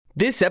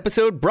This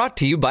episode brought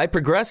to you by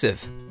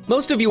Progressive.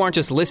 Most of you aren't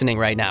just listening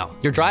right now.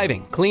 You're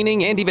driving,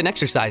 cleaning, and even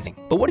exercising.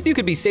 But what if you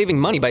could be saving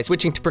money by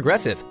switching to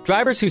Progressive?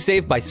 Drivers who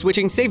save by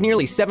switching save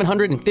nearly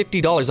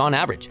 $750 on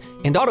average.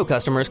 And auto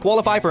customers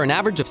qualify for an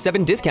average of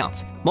 7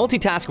 discounts.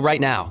 Multitask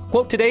right now.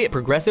 Quote today at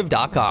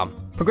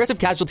Progressive.com. Progressive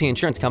Casualty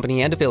Insurance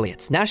Company and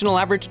Affiliates. National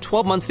average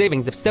 12-month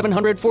savings of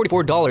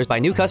 $744 by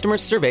new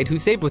customers surveyed who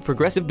saved with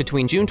Progressive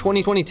between June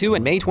 2022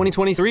 and May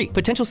 2023.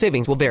 Potential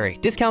savings will vary.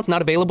 Discounts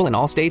not available in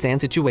all states and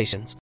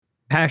situations.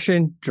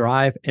 Passion,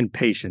 drive, and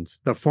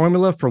patience. The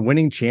formula for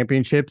winning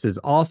championships is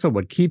also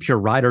what keeps your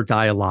ride or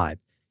die alive.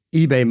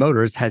 eBay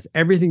Motors has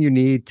everything you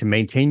need to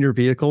maintain your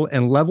vehicle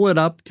and level it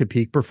up to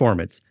peak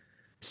performance.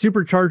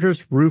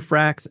 Superchargers, roof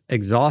racks,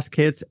 exhaust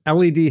kits,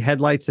 LED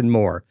headlights, and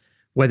more.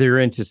 Whether you're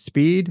into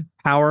speed,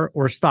 power,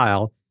 or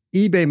style,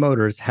 eBay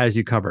Motors has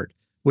you covered.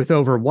 With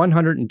over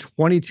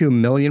 122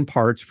 million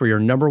parts for your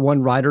number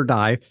one ride or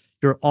die,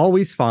 you'll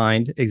always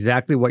find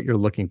exactly what you're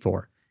looking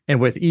for.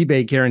 And with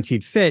eBay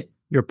Guaranteed Fit,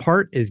 your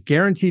part is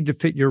guaranteed to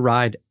fit your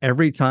ride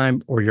every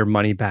time or your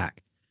money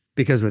back.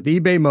 Because with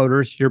eBay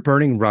Motors, you're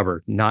burning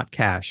rubber, not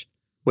cash.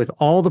 With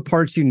all the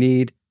parts you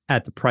need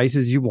at the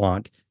prices you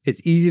want,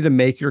 it's easy to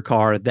make your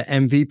car the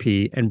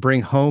MVP and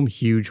bring home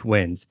huge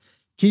wins.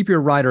 Keep your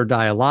ride or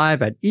die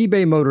alive at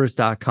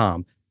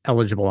ebaymotors.com.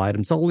 Eligible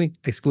items only.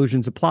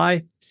 Exclusions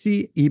apply.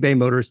 See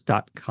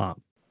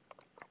ebaymotors.com.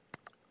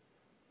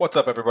 What's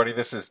up, everybody?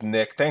 This is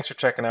Nick. Thanks for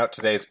checking out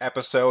today's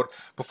episode.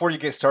 Before you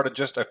get started,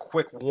 just a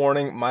quick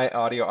warning. My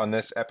audio on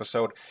this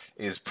episode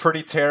is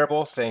pretty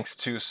terrible thanks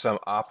to some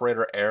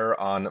operator error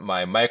on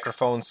my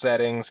microphone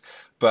settings.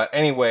 But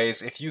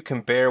anyways, if you can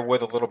bear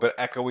with a little bit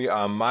echoey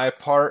on my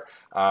part,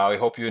 I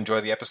hope you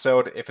enjoy the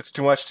episode. If it's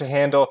too much to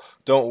handle,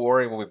 don't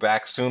worry. We'll be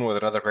back soon with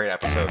another great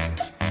episode.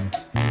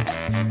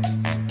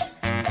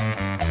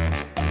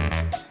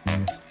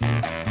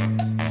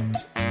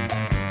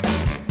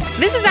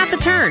 This is At the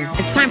Turn.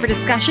 It's time for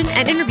discussion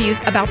and interviews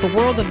about the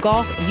world of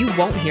golf you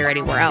won't hear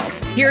anywhere else.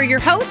 Here are your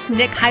hosts,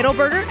 Nick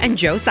Heidelberger and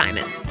Joe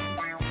Simons.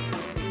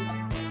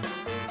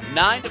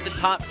 9 of the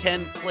top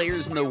 10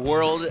 players in the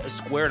world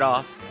squared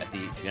off at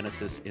the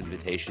Genesis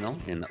Invitational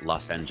in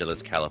Los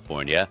Angeles,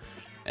 California.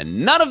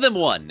 And none of them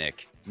won,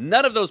 Nick.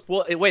 None of those...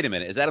 Wait a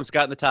minute. Is Adam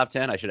Scott in the top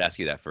 10? I should ask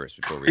you that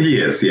first before we...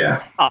 He is,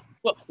 yeah.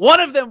 Well, one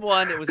of them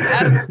won. It was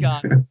Adam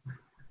Scott,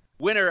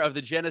 winner of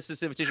the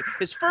Genesis Invitational.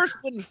 His first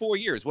win in 4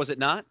 years, was it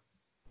not?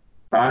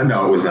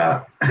 No, it was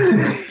not.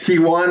 He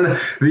won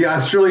the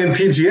Australian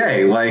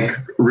PGA,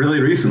 really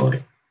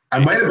recently. I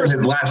might have been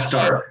his last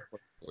start.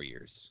 4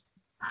 years.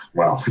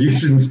 Well, you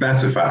didn't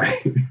specify.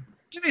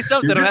 Give me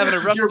something. I'm having a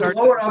rough start. You're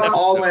blowing up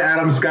all my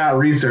Adam Scott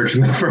research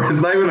in the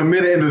first, not even a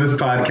minute into this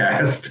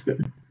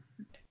podcast.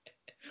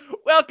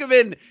 Welcome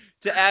in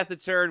to At the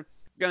Turn.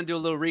 We're going to do a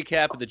little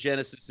recap of the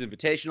Genesis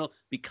Invitational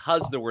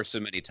because there were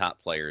so many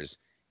top players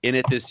in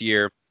it this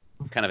year.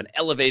 Kind of an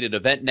elevated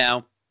event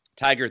now.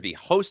 Tiger, the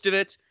host of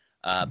it.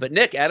 But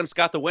Nick, Adam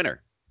Scott, the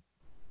winner.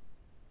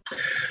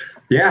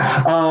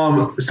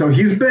 Yeah. So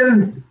he's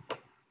been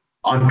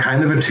on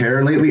kind of a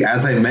tear lately.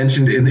 As I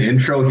mentioned in the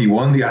intro, he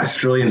won the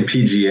Australian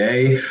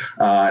PGA.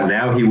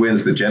 Now he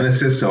wins the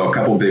Genesis. So a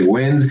couple big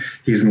wins.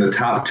 He's in the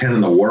top 10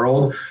 in the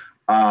world.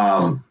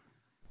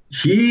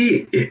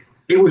 It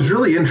was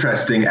really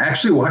interesting.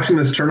 Actually, watching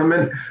this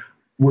tournament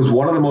was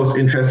one of the most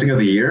interesting of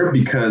the year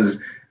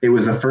because it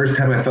was the first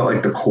time I felt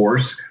like the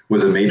course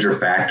was a major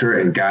factor,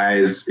 and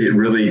guys, it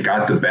really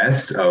got the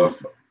best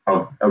of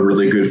a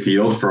really good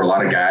field for a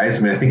lot of guys.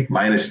 I mean, I think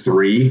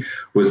 -3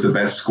 was the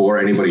best score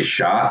anybody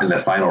shot in the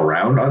final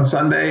round on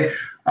Sunday.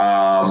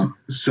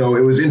 So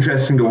it was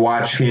interesting to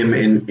watch him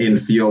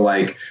and feel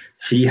like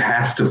he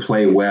has to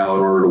play well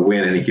in order to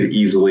win, and he could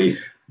easily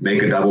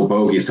make a double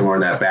bogey somewhere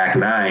in that back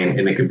 9,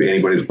 and it could be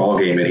anybody's ball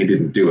game, and he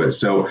didn't do it.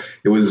 So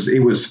it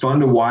was fun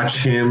to watch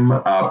him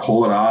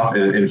pull it off,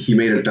 and he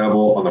made a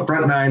double on the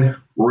front 9.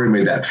 Rory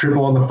made that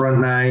triple on the front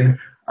 9.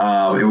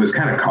 It was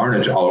kind of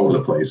carnage all over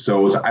the place.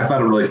 So I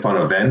thought a really fun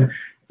event,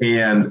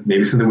 and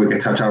maybe something we can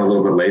touch on a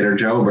little bit later,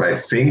 Joe, but I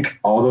think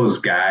all those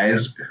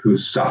guys who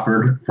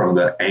suffered from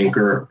the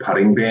anchor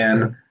putting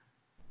ban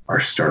are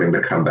starting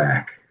to come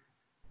back.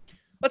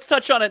 Let's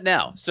touch on it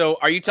now. So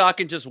are you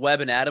talking just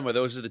Webb and Adam, or are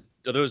those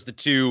the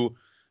two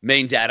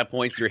main data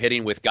points you're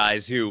hitting with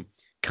guys who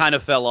kind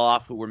of fell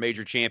off, who were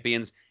major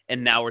champions,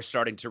 and now are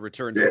starting to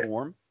return to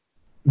form?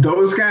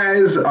 Those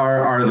guys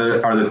are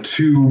the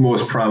two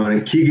most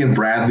prominent. Keegan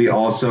Bradley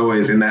also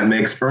is in that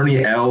mix.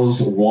 Ernie Els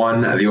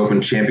won the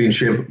Open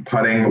Championship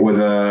putting with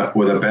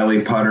a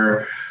belly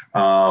putter.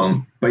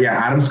 But yeah,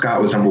 Adam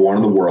Scott was number 1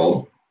 in the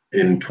world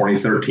in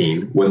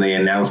 2013 when they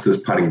announced this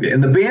putting ban.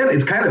 And the ban,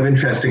 it's kind of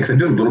interesting because I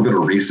did a little bit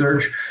of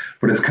research,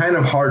 but it's kind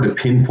of hard to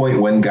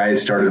pinpoint when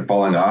guys started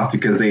falling off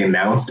because they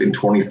announced in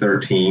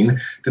 2013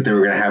 that they were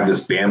going to have this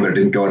ban, but it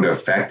didn't go into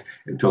effect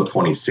until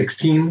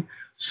 2016.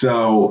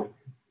 So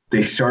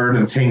they started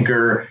to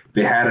tinker.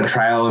 They had a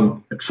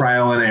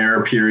trial and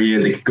error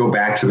period. They could go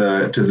back to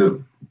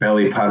the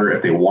belly putter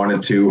if they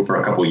wanted to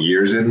for a couple of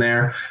years in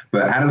there.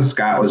 But Adam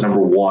Scott was number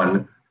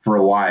 1 for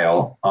a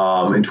while.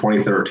 In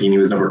 2013, he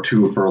was number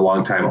 2 for a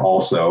long time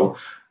also.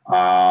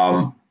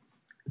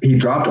 He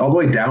dropped all the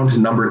way down to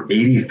number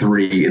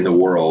 83 in the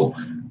world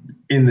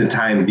in the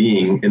time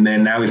being, and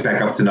then now he's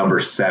back up to number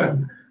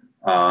 7.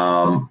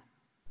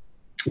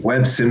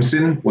 Webb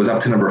Simpson was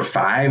up to number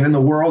 5 in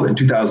the world in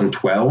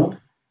 2012.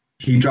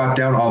 He dropped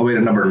down all the way to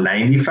number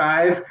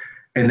 95,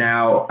 and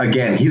now,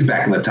 again, he's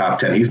back in the top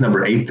 10. He's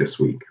number 8 this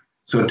week.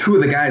 So 2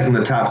 of the guys in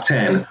the top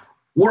 10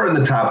 were in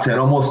the top 10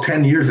 almost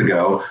 10 years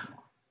ago,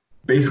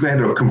 basically had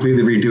to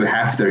completely redo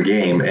half their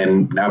game,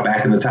 and now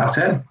back in the top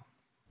 10.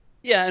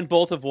 Yeah, and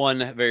both have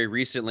won very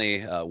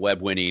recently.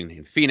 Webb winning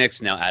in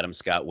Phoenix, now Adam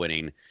Scott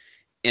winning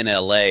in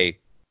LA.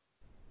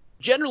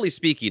 Generally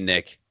speaking,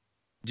 Nick,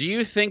 do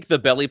you think the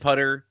belly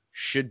putter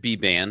should be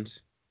banned?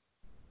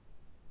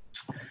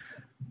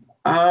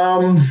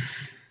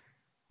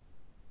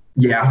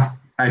 Yeah,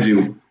 I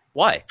do.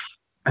 Why?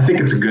 I think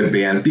it's a good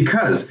ban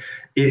because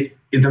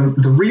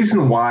the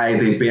reason why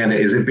they banned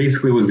it is it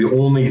basically was the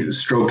only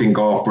stroke in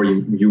golf where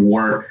you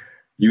weren't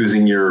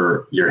using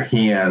your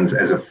hands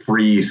as a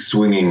free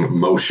swinging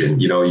motion.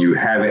 You know, you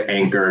have it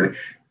anchored,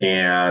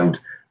 and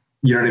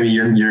you know what I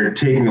mean? You're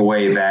taking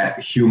away that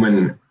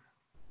human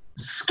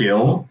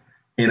skill.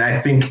 And I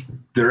think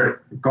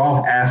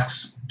golf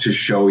asks to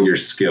show your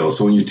skill.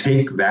 So when you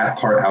take that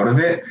part out of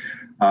it,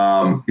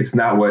 it's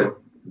not what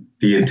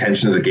the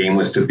intention of the game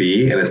was to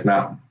be, and it's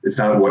not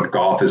what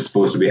golf is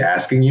supposed to be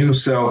asking you.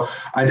 So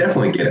I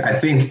definitely get it. I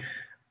think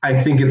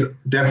it's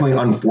definitely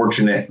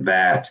unfortunate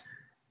that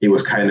it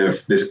was kind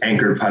of, this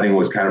anchored putting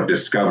was kind of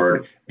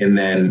discovered and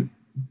then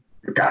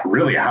it got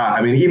really hot.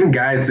 I mean, even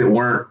guys that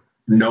weren't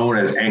known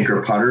as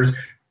anchor putters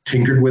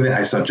tinkered with it.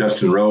 I saw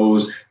Justin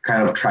Rose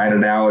kind of tried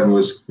it out and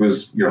was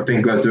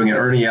thinking about doing it.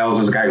 Ernie Els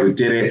was a guy who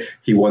did it.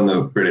 He won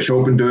the British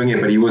Open doing it,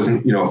 but he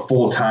wasn't, a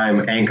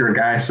full-time anchor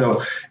guy.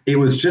 So it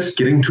was just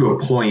getting to a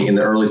point in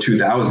the early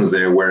 2000s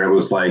there where it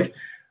was like,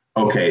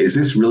 okay, is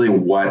this really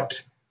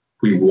what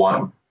we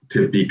want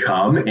to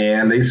become?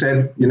 And they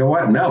said, you know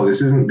what? No,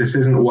 this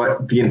isn't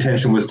what the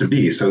intention was to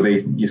be. So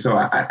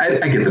I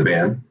get the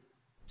ban.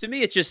 To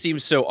me, it just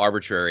seems so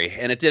arbitrary,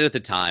 and it did at the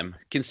time,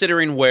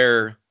 considering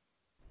where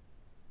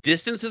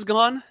distance has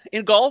gone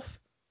in golf.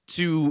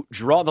 To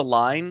draw the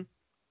line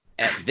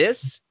at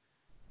this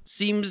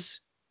seems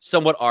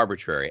somewhat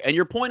arbitrary. And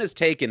your point is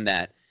taken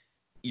that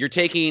you're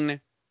taking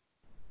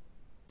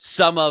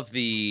some of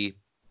the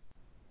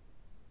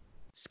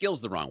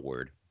skill's the wrong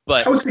word,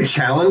 but I would say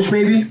challenge,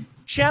 maybe.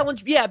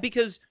 Challenge, yeah,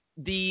 because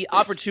the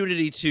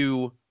opportunity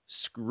to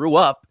screw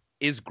up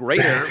is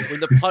greater when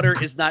the putter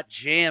is not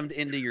jammed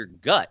into your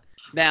gut.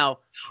 Now,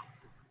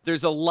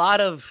 there's a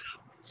lot of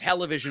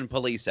television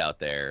police out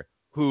there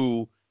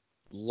who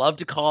love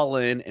to call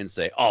in and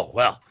say, oh,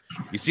 well,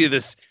 you see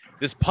this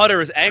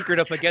putter is anchored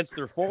up against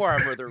their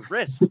forearm or their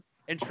wrist,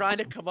 and trying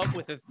to come up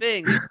with a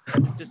thing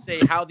to say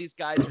how these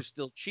guys are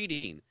still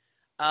cheating.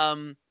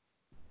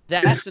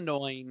 That's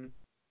annoying.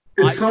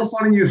 It's so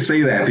funny you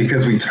say that,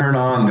 because we turn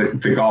on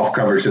the golf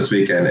coverage this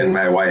weekend and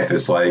my wife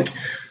is like,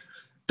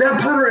 that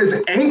putter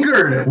is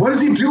anchored. What is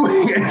he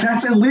doing? And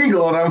that's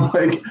illegal. And I'm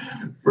like,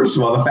 first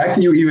of all, the fact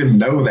that you even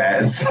know that,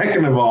 and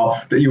second of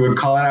all, that you would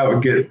call it out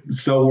and get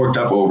so worked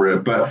up over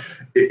it. But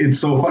it's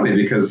so funny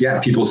because, yeah,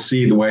 people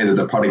see the way that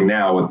they're putting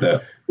now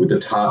with the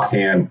top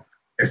hand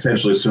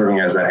essentially serving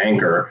as an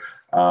anchor,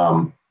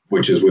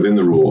 which is within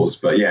the rules.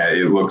 But yeah,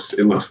 it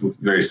looks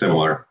very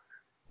similar.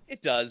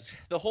 It does.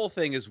 The whole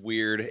thing is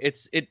weird.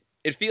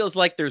 It feels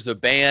like there's a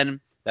ban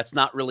that's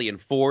not really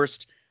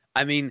enforced.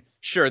 I mean,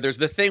 sure, there's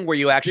the thing where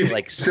you actually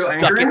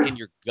stuck it in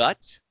your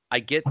gut. I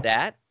get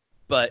that,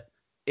 but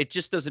it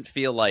just doesn't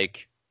feel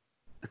like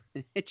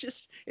it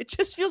just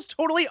feels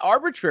totally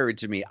arbitrary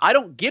to me. I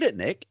don't get it,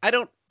 Nick. I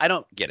don't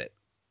get it.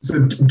 So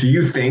do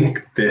you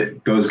think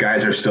that those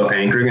guys are still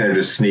anchoring and they're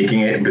just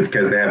sneaking it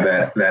because they have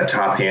that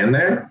top hand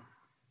there?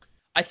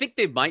 I think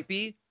they might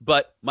be,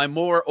 but my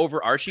more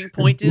overarching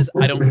point is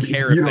I don't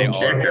care if they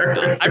are or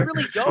not. I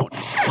really don't.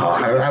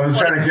 I was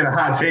trying to get a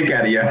hot take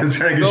out of you. I was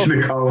trying to get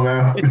you to call them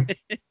out.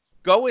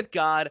 Go with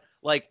God.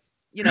 Like,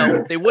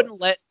 they wouldn't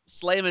let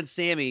Slam and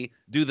Sammy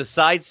do the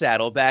side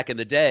saddle back in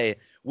the day.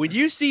 When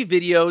you see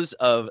videos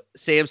of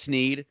Sam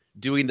Snead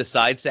doing the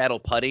side saddle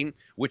putting,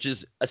 which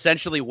is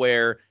essentially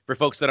where, for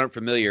folks that aren't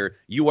familiar,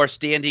 you are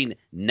standing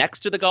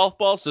next to the golf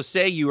ball. So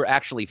say you are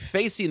actually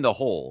facing the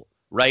hole,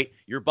 right?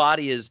 Your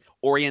body is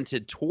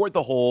oriented toward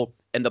the hole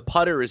and the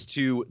putter is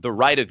to the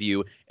right of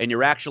you and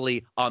you're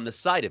actually on the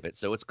side of it.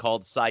 So it's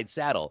called side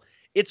saddle.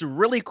 It's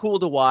really cool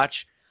to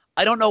watch.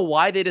 I don't know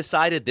why they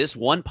decided this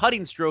one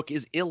putting stroke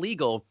is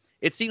illegal.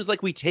 It seems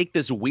like we take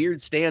this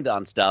weird stand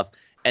on stuff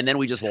and then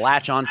we just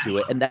latch onto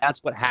it. And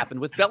that's what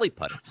happened with belly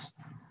putters.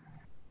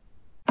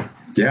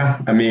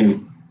 Yeah. I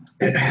mean,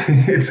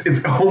 it's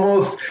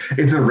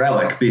a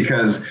relic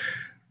because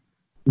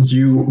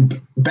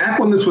back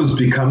when this was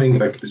becoming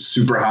like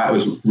super hot, it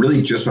was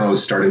really just when I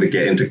was starting to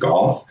get into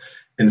golf.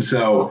 And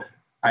so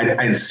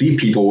I'd see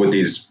people with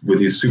these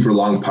super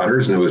long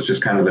putters and it was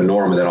just kind of the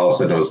norm. And then all of a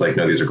sudden I was like,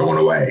 no, these are going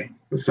away.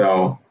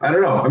 So I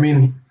don't know. I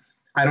mean,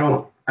 I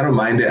don't I don't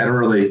mind it. I don't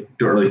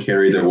really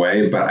care either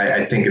way, but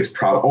I think it's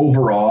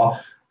overall,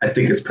 I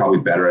think it's probably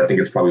better. I think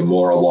it's probably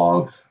more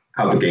along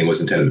how the game was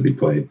intended to be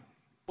played.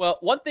 Well,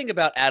 one thing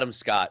about Adam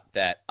Scott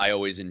that I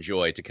always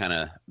enjoy to kind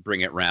of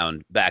bring it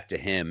round back to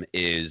him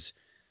is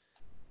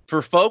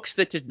for folks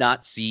that did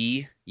not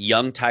see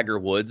young Tiger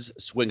Woods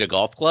swing a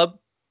golf club,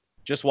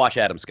 just watch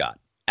Adam Scott.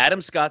 Adam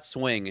Scott's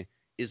swing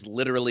is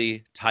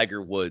literally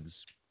Tiger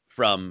Woods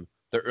from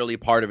the early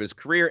part of his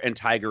career, and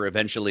Tiger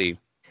eventually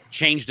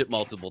changed it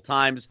multiple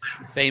times,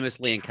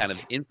 famously and kind of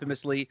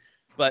infamously.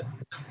 But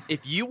if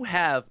you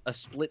have a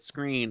split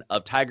screen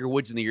of Tiger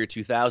Woods in the year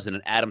 2000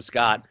 and Adam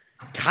Scott,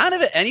 kind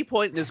of at any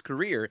point in his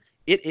career,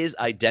 it is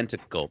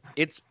identical.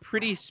 It's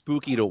pretty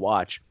spooky to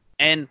watch.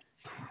 And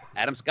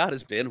Adam Scott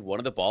has been one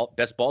of the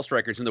best ball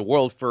strikers in the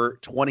world for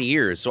 20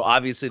 years. So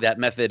obviously that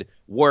method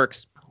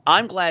works.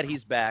 I'm glad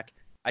he's back.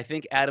 I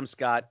think Adam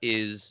Scott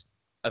is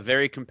a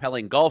very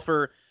compelling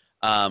golfer.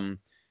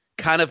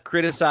 Kind of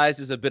criticized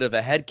as a bit of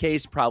a head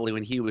case, probably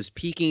when he was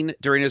peaking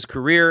during his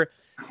career.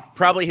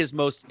 Probably his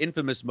most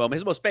infamous moment,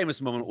 his most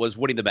famous moment was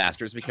winning the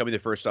Masters, becoming the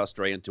first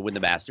Australian to win the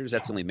Masters.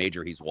 That's the only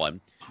major he's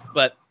won.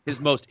 But his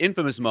most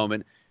infamous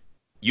moment,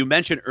 you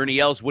mentioned Ernie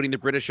Els winning the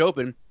British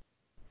Open.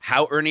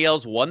 How Ernie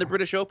Els won the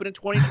British Open in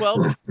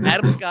 2012?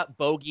 Adam Scott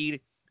bogeyed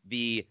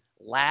the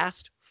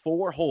last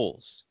 4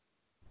 holes.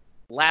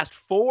 Last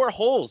 4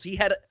 holes. He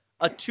had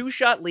a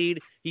 2-shot lead.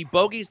 He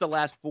bogeys the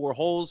last 4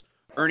 holes.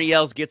 Ernie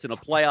Els gets in a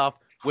playoff,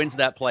 wins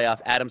that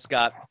playoff. Adam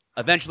Scott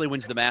eventually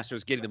wins the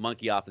Masters, getting the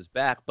monkey off his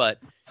back. But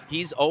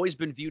he's always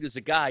been viewed as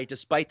a guy,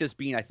 despite this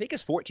being, I think,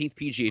 his 14th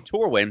PGA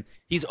Tour win,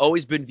 he's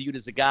always been viewed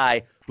as a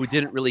guy who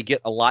didn't really get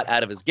a lot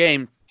out of his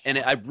game. And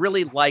I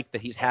really like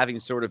that he's having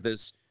sort of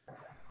this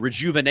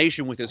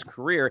rejuvenation with his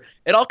career.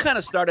 It all kind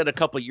of started a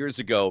couple years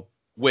ago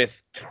with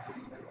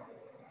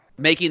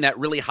making that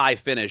really high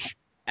finish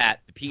at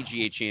the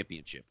PGA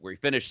Championship, where he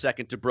finished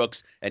second to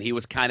Brooks, and he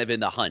was kind of in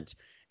the hunt.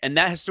 And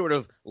that has sort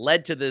of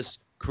led to this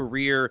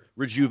career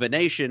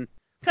rejuvenation,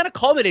 kind of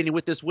culminating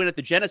with this win at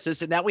the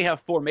Genesis, and now we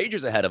have 4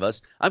 majors ahead of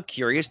us. I'm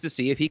curious to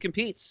see if he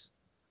competes.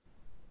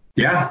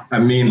 Yeah, I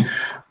mean,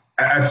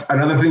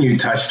 another thing you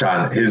touched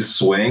on, his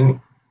swing,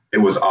 it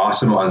was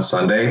awesome on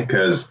Sunday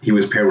because he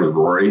was paired with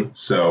Rory.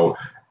 So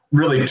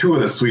really 2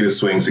 of the sweetest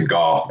swings in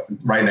golf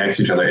right next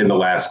to each other in the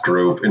last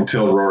group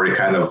until Rory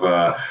kind of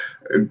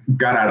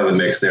got out of the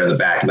mix there in the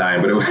back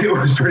 9. But it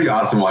was pretty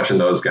awesome watching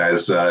those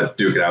guys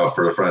duke it out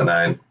for the front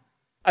 9.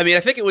 I mean, I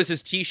think it was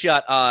his tee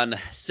shot on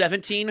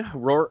 17.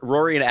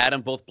 Rory and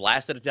Adam both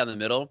blasted it down the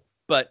middle.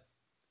 But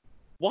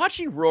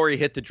watching Rory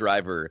hit the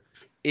driver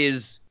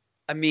is,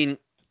 I mean,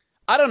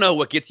 I don't know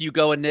what gets you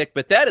going, Nick,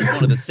 but that is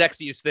one of the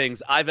sexiest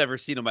things I've ever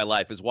seen in my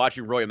life is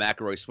watching Rory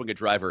McIlroy swing a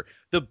driver.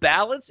 The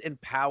balance and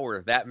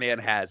power that man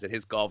has at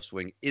his golf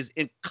swing is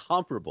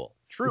incomparable,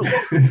 truly.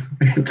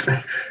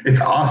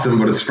 It's awesome,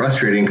 but it's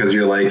frustrating because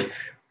you're like,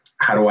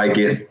 how do I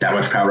get that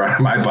much power out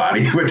of my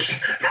body? Which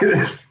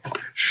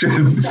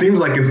seems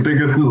like it's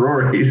bigger than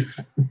Rory's.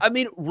 I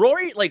mean,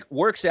 Rory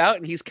works out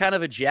and he's kind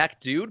of a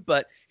jacked dude,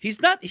 but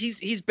he's not.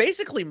 He's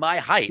basically my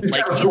height. He's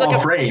got a small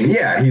frame.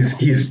 Yeah,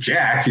 he's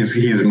jacked.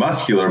 He's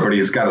muscular, but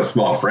he's got a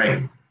small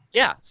frame.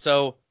 Yeah.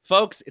 So,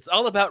 folks, it's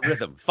all about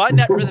rhythm. Find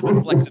that rhythm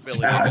and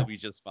flexibility, and you'll be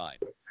just fine.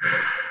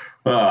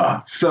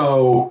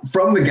 So,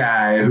 from the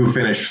guy who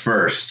finished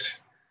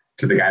first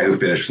to the guy who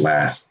finished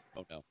last.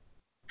 Oh no.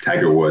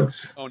 Tiger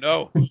Woods. Oh,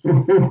 no.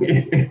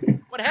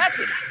 What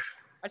happened?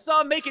 I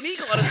saw him make an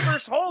eagle on his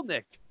first hole,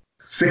 Nick.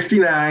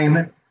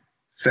 69,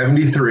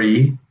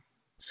 73,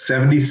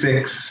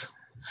 76,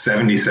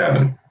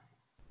 77.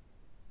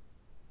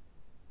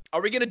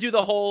 Are we going to do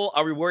the whole,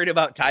 are we worried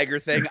about Tiger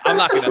thing? I'm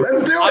not going to.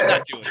 Let's do it. I'm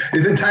not doing it.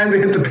 Is it time to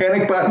hit the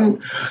panic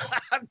button?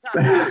 I'm not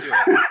going to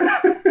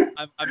do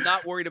it. I'm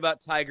not worried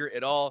about Tiger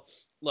at all.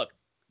 Look.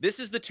 This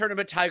is the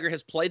tournament Tiger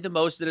has played the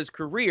most in his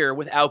career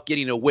without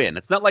getting a win.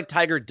 It's not like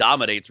Tiger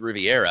dominates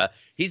Riviera.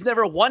 He's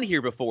never won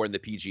here before in the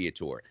PGA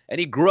Tour, and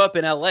he grew up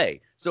in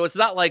L.A. So it's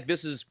not like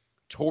this is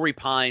Torrey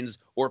Pines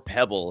or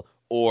Pebble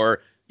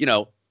or,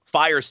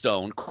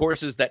 Firestone,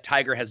 courses that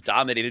Tiger has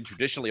dominated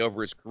traditionally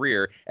over his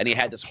career, and he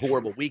had this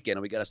horrible weekend,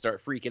 and we got to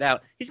start freaking out.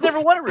 He's never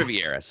won at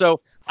Riviera,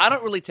 so I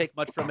don't really take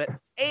much from it.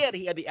 And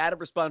he had the added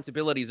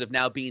responsibilities of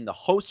now being the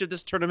host of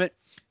this tournament.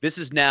 This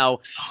is now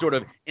sort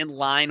of in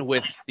line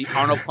with the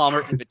Arnold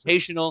Palmer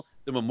Invitational,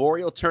 the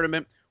Memorial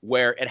Tournament,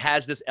 where it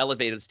has this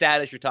elevated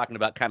status. You're talking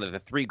about kind of the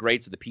 3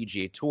 greats of the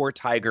PGA Tour,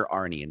 Tiger,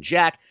 Arnie, and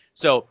Jack.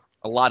 So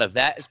a lot of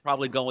that is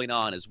probably going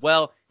on as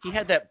well. He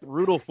had that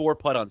brutal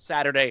 4-putt on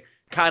Saturday,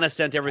 kind of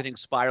sent everything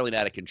spiraling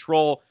out of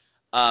control.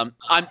 I'm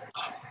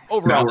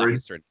overall not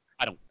concerned.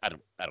 I don't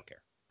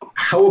care.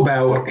 How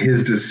about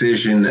his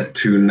decision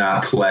to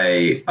not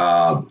play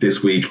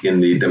this week in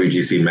the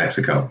WGC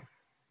Mexico?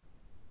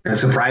 Did it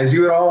surprise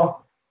you at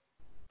all?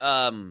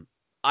 I've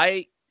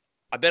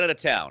been out of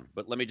town,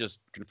 but let me just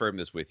confirm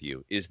this with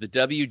you. Is the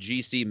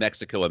WGC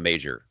Mexico a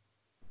major?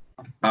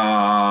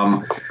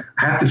 I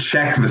have to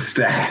check the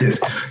status.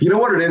 You know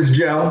what it is,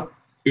 Joe?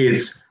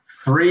 It's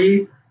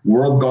free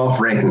World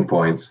Golf Ranking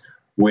points,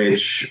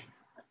 which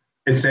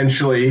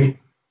essentially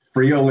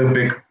free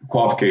Olympic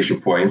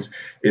qualification points.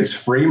 It's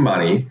free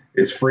money.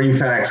 It's free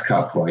FedEx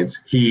Cup points.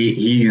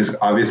 He's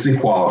obviously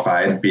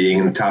qualified, being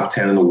in the top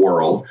 10 in the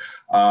world.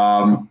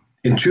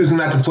 In choosing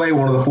not to play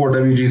one of the 4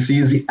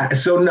 WGCs.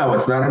 So no,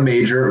 it's not a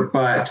major,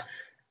 but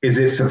is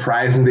it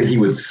surprising that he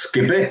would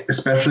skip it?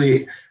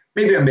 Especially,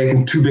 maybe I'm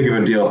making too big of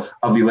a deal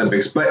of the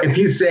Olympics, but if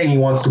he's saying he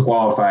wants to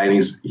qualify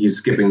and he's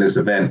skipping this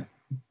event,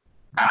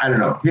 I don't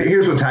know.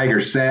 Here's what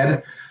Tiger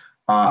said.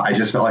 I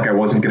just felt like I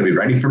wasn't going to be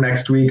ready for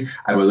next week.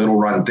 I'm a little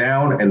run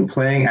down, and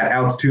playing at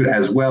altitude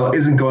as well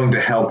isn't going to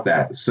help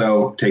that.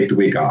 So take the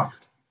week off.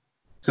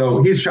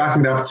 So he's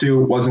chalking it up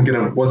to wasn't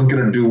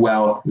gonna do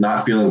well,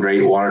 not feeling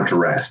great, wanted to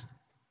rest.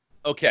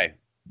 Okay,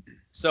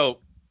 so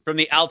from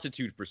the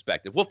altitude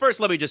perspective, well,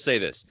 first let me just say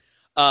this: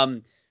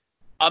 I'm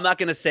not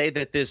going to say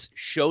that this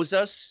shows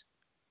us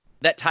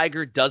that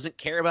Tiger doesn't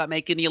care about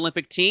making the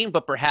Olympic team,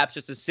 but perhaps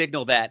it's a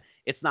signal that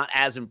it's not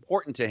as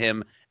important to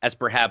him as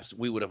perhaps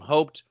we would have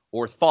hoped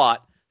or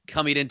thought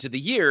coming into the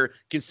year,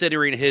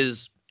 considering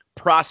his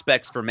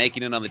prospects for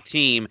making it on the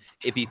team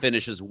if he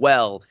finishes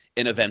well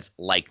in events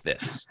like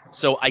this.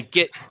 So I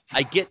get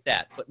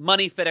that, but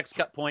money, FedEx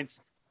Cup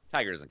points,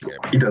 Tiger doesn't care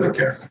about. He doesn't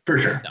care, for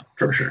sure. No.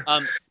 For sure.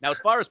 Now,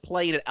 as far as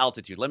playing at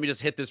altitude, let me just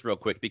hit this real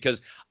quick,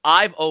 because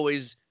I've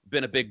always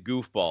been a big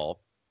goofball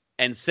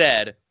and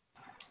said,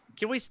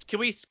 can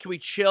we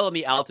chill on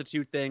the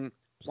altitude thing?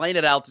 Playing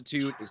at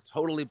altitude is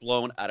totally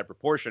blown out of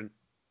proportion.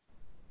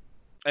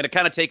 And to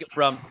kind of take it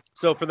from,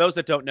 so for those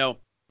that don't know,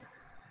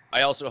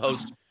 I also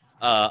host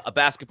a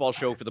basketball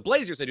show for the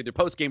Blazers. I do their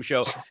post-game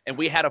show, and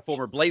we had a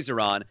former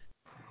Blazer on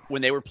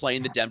when they were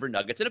playing the Denver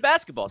Nuggets in a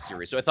basketball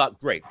series. So I thought,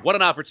 great, what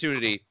an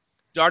opportunity.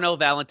 Darnell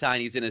Valentine,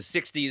 he's in his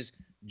 60s,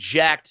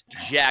 jacked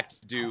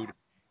dude.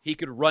 He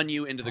could run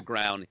you into the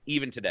ground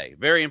even today.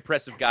 Very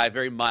impressive guy,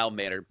 very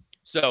mild-mannered.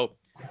 So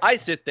I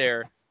sit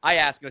there, I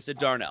ask him, I said,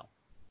 Darnell,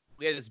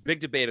 we have this big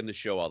debate on the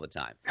show all the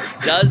time.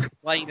 Does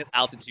playing at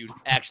altitude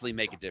actually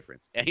make a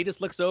difference? And he just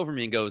looks over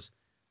me and goes,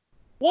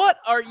 what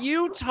are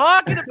you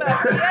talking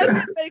about?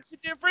 Yes, it makes a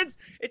difference.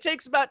 It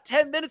takes about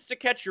 10 minutes to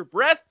catch your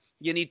breath.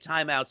 You need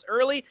timeouts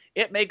early.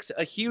 It makes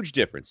a huge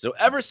difference. So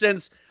ever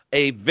since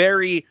a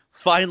very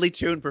finely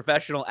tuned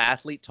professional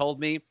athlete told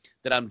me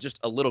that I'm just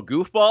a little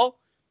goofball,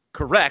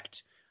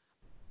 correct,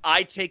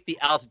 I take the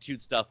altitude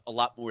stuff a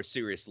lot more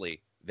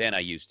seriously than I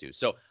used to.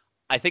 So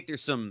I think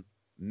there's some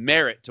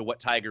merit to what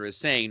Tiger is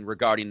saying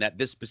regarding that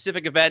this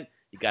specific event,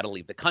 you got to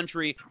leave the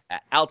country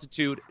at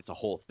altitude. It's a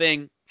whole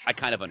thing. I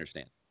kind of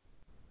understand.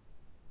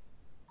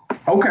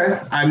 Okay.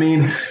 I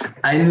mean,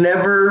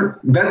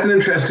 that's an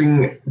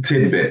interesting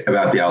tidbit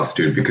about the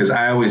altitude, because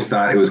I always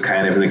thought it was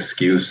kind of an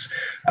excuse.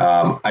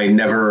 I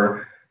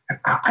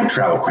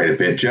travel quite a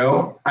bit,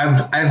 Joe.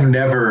 I've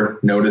never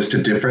noticed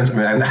a difference. I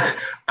mean,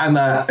 I'm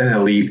not an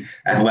elite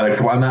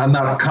athletic. I'm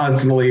not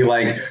constantly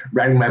like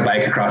riding my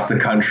bike across the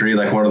country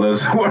like one of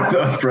those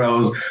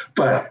pros.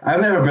 But I've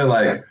never been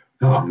like,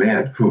 oh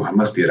man, I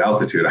must be at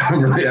altitude.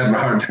 I'm really having a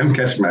hard time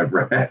catching my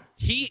breath.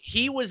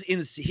 He was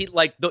in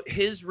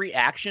his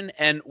reaction,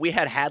 and we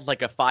had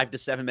like a 5 to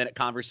 7 minute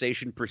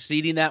conversation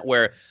preceding that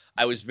where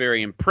I was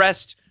very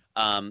impressed.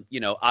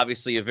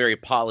 Obviously a very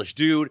polished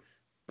dude.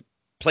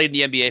 Played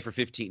in the NBA for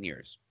 15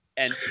 years.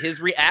 And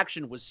his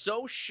reaction was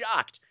so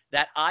shocked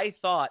that I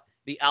thought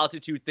the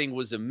altitude thing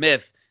was a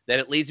myth, that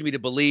it leads me to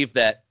believe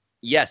that,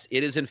 yes,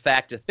 it is in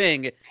fact a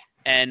thing.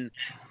 And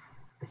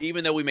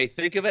even though we may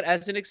think of it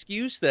as an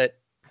excuse, that,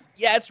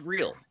 yeah, it's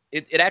real.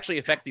 It actually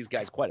affects these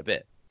guys quite a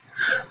bit.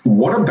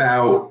 What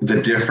about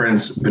the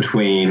difference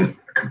between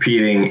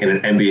competing in an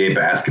NBA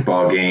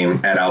basketball game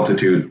at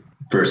altitude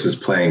versus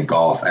playing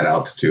golf at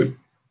altitude?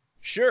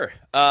 Sure.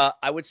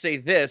 I would say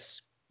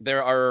this.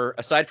 There are,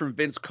 aside from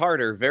Vince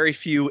Carter, very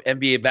few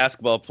NBA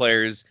basketball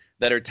players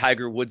that are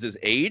Tiger Woods'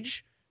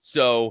 age.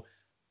 So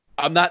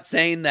I'm not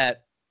saying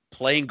that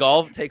playing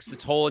golf takes the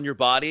toll on your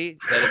body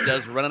that it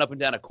does running up and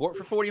down a court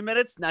for 40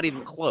 minutes. Not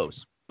even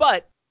close.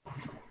 But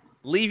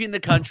leaving the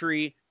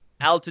country,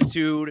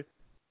 altitude,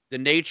 the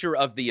nature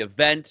of the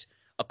event,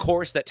 a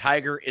course that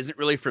Tiger isn't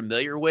really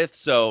familiar with.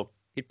 So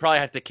he'd probably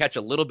have to catch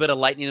a little bit of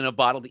lightning in a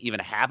bottle to even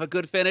have a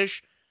good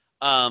finish.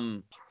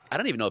 I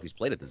don't even know if he's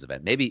played at this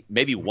event.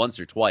 Maybe once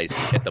or twice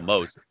at the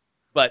most.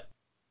 But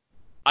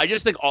I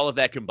just think all of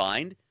that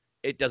combined,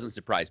 it doesn't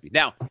surprise me.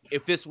 Now,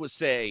 if this was,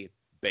 say,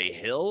 Bay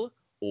Hill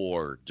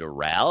or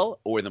Doral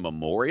or the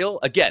Memorial,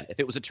 again,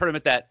 if it was a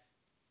tournament that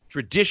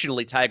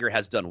traditionally Tiger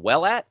has done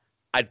well at,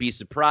 I'd be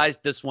surprised.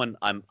 This one,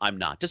 I'm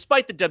not.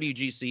 Despite the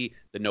WGC,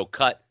 the no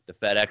cut, the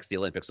FedEx, the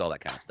Olympics, all that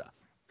kind of stuff.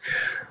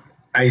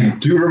 I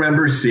do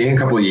remember seeing a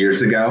couple of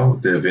years ago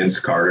that Vince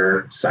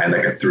Carter signed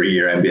like a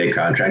 3-year NBA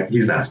contract.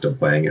 He's not still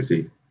playing, is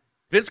he?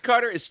 Vince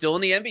Carter is still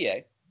in the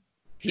NBA.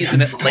 He's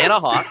an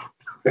Atlanta Hawk.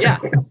 Yeah.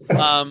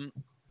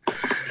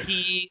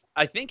 He,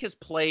 I think, has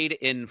played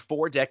in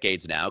 4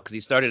 decades now, because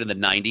he started in the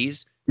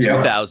 90s,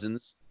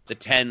 2000s, the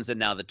 10s, and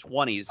now the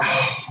 20s.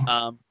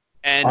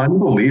 And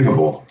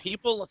unbelievable.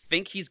 People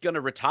think he's going to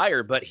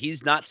retire, but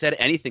he's not said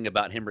anything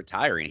about him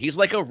retiring. He's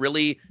like a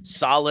really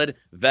solid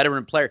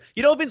veteran player.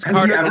 You know, Vince Carter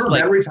has he ever is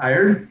like been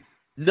retired?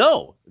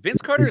 No,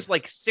 Vince Carter is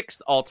like 6th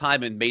all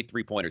time in made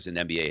 3-pointers in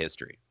NBA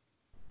history.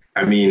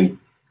 I mean,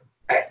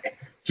 I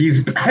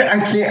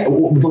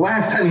can't. The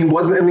last time he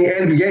wasn't in the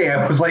NBA,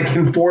 I was like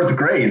in 4th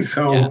grade,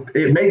 so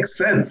it makes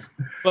sense.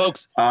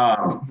 Folks,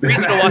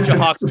 reason to watch a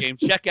Hawks game,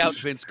 check out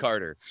Vince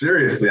Carter.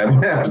 Seriously, I'm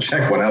going to have to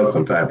check one out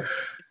sometime.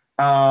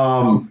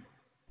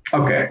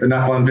 Okay,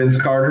 enough on Vince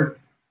Carter.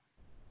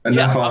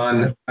 Enough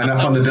on the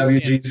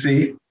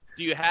WGC.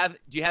 Do you have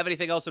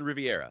anything else in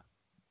Riviera?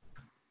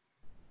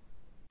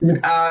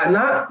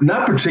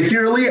 Not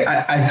particularly.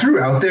 I threw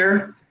out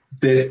there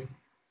that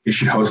it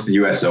should host the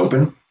U.S.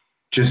 Open,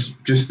 just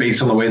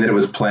based on the way that it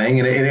was playing,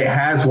 and it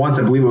has once.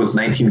 I believe it was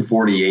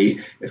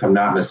 1948, if I'm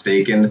not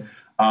mistaken.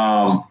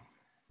 But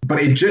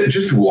it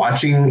just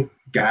watching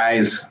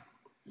guys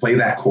play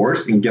that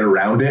course and get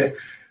around it.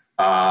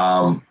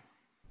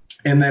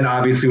 And then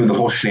obviously with the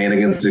whole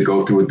shenanigans to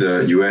go through with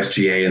the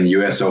USGA and the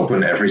US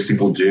Open every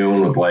single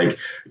June with like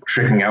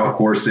tricking out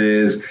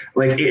courses,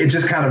 like it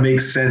just kind of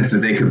makes sense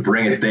that they could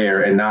bring it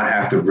there and not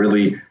have to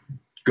really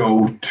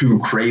go too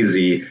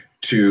crazy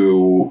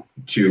to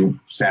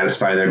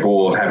satisfy their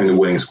goal of having the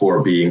winning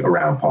score being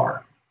around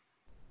par.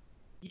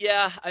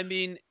 Yeah, I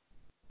mean,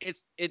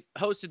 it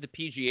hosted the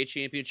PGA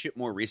Championship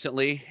more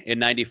recently in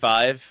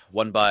 '95,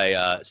 won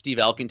by Steve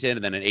Elkington,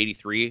 and then in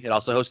 '83 it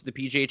also hosted the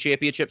PGA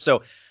Championship.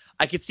 So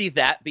I could see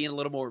that being a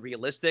little more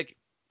realistic.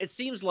 It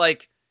seems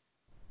like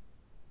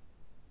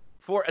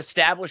for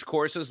established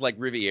courses like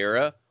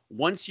Riviera,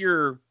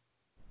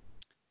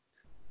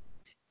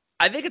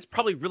 I think it's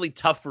probably really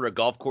tough for a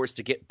golf course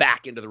to get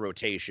back into the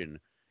rotation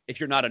if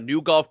you're not a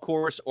new golf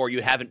course or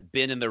you haven't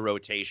been in the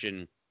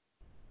rotation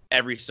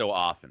every so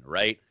often,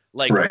 right?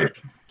 Like, right.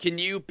 Can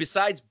you,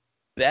 besides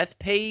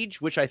Bethpage,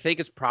 which I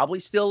think is probably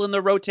still in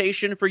the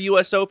rotation for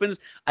U.S. Opens,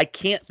 I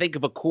can't think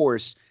of a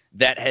course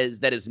that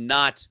is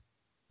not,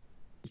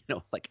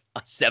 like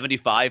a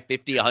 75,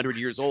 50, 100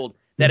 years old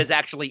that is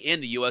actually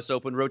in the U.S.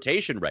 Open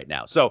rotation right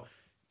now. So,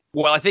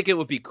 while I think it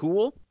would be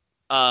cool,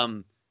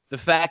 the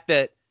fact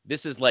that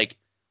this is like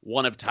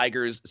one of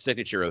Tiger's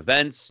signature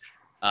events,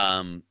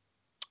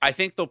 I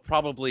think they'll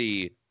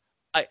probably,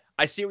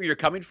 I see where you're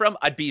coming from.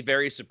 I'd be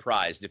very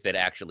surprised if they'd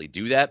actually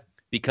do that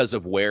because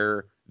of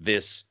where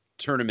this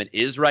tournament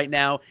is right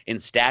now in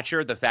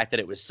stature. The fact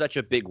that it was such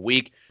a big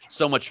week,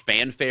 so much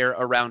fanfare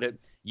around it.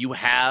 You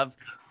have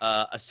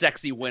a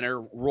sexy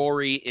winner,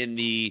 Rory, in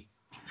the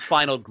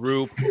final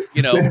group.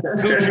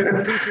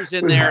 Kuchar's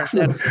in there.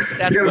 That's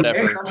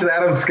whatever. Man crushing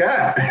Adam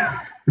Scott.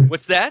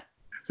 What's that?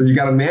 So you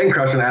got a man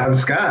crushing Adam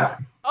Scott.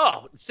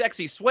 Oh,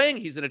 sexy swing.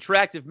 He's an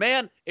attractive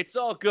man. It's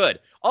all good.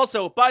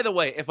 Also, by the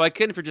way, if I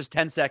can for just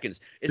 10 seconds,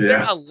 is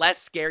there a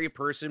less scary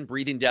person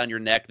breathing down your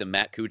neck than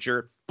Matt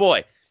Kuchar?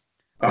 Boy,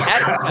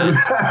 Adam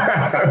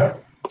Scott,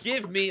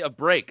 give me a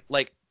break.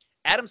 Like,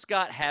 Adam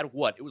Scott had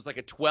what? It was like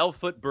a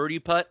 12-foot birdie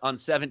putt on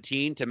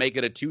 17 to make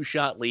it a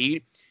 2-shot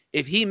lead.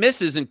 If he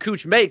misses and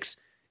Cooch makes,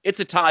 it's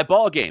a tie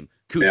ball game.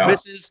 Cooch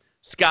misses,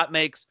 Scott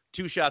makes,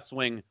 2-shot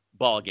swing,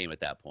 ball game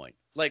at that point.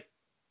 Like,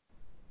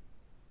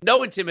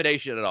 no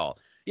intimidation at all.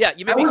 Yeah,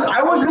 you.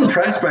 I was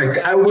impressed by.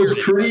 I was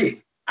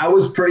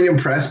pretty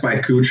impressed by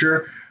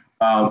Kuchar.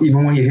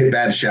 Even when he hit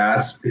bad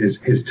shots,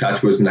 his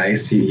touch was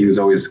nice. He was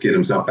always getting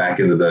himself back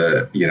into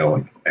the,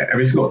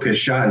 every single pitch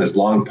shot and his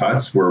long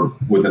putts were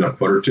within a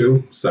foot or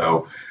two.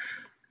 So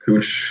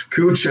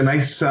Cooch, a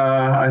nice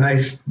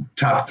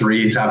top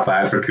 3, top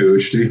 5 for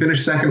Cooch. Did he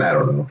finish second? I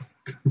don't know.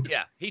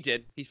 Yeah, he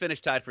did. He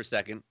finished tied for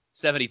second,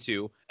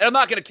 72. And I'm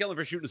not going to kill him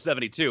for shooting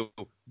 72,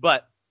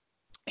 but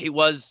he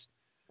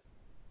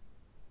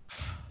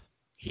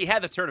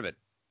had the tournament.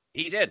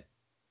 He did.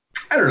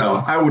 I don't know.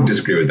 I would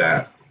disagree with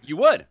that. You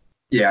would?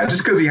 Yeah,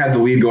 just because he had the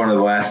lead going to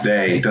the last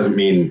day doesn't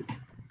mean.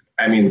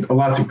 I mean, a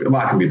lot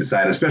can be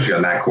decided, especially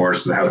on that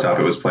course, how tough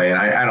it was playing.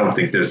 I don't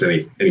think there's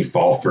any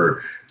fault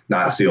for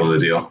not sealing the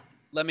deal.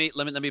 Let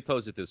me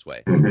pose it this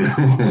way: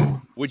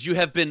 would you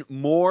have been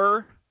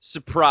more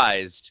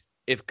surprised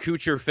if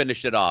Kuchar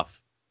finished it off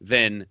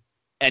than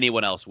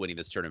anyone else winning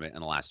this tournament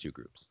in the last 2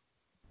 groups?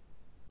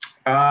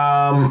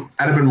 I'd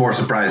have been more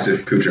surprised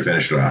if Kuchar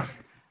finished it off.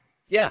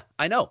 Yeah,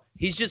 I know.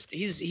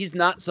 He's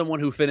not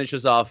someone who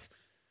finishes off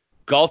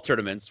golf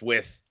tournaments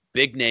with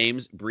big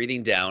names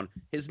breathing down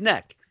his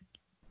neck.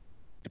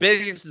 The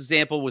biggest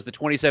example was the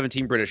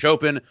 2017 British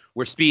Open,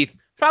 where Spieth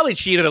probably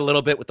cheated a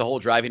little bit with the whole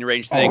driving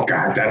range thing. Oh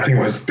God,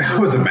 that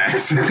was a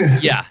mess.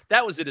 Yeah,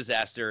 that was a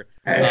disaster.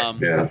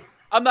 Yeah.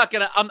 I'm not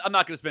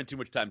gonna spend too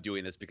much time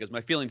doing this because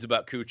my feelings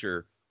about Kuchar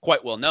are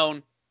quite well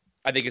known.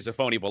 I think he's a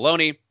phony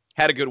baloney.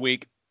 Had a good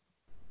week.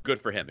 Good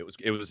for him. It was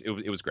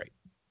great.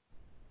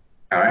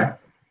 All right.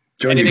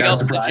 Joe, anything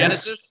else in the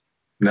Genesis?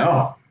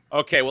 No.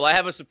 Okay, well, I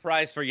have a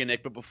surprise for you,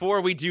 Nick. But before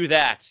we do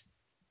that,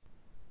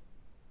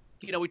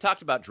 we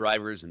talked about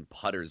drivers and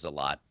putters a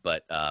lot,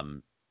 but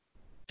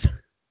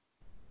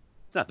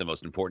it's not the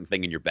most important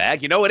thing in your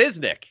bag. You know what is,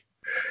 Nick?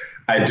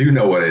 I do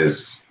know what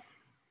is.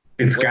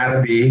 It's got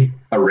to be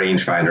a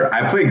rangefinder.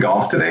 I played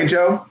golf today,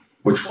 Joe.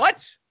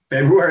 What?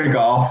 February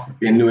golf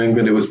in New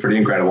England. It was pretty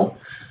incredible.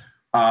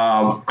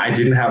 I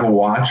didn't have a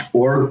watch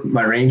or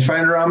my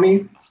rangefinder on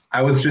me.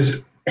 I was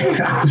just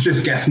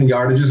guessing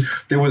yardages.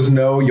 There was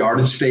no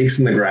yardage stakes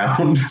in the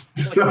ground.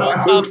 So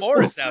I was Tom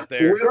Morris out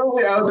there.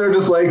 literally out there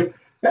just like,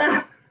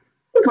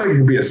 looks like it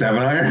could be a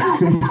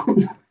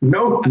 7-iron.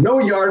 No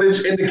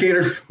yardage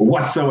indicators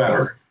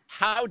whatsoever.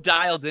 How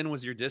dialed in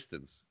was your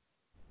distance?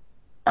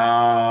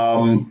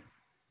 It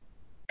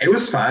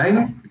was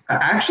fine. I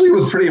actually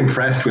was pretty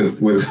impressed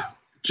with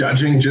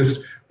judging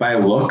just by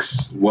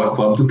looks what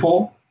club to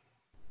pull.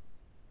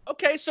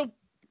 Okay, so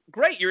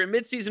great. You're in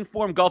mid-season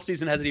form. Golf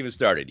season hasn't even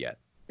started yet.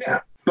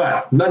 Yeah,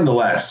 but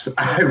nonetheless,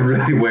 I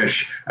really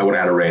wish I would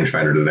have had a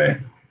rangefinder today.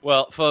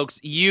 Well, folks,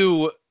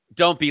 you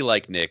don't be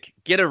like Nick.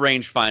 Get a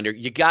rangefinder.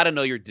 You got to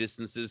know your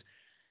distances.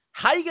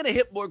 How are you going to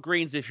hit more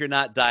greens if you're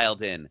not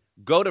dialed in?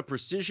 Go to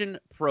Precision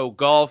Pro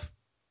Golf.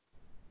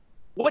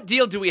 What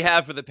deal do we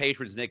have for the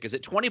patrons, Nick? Is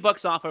it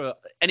 $20 off of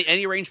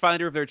any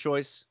rangefinder of their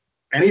choice?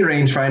 Any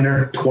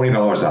rangefinder,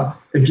 $20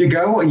 off. If you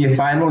go and you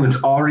find one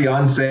that's already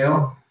on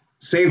sale,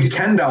 save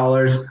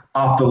 $10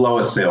 off the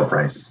lowest sale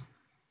price.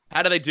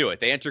 How do they do it?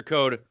 They enter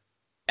code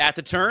at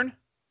the turn?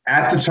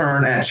 At the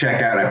turn at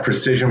checkout at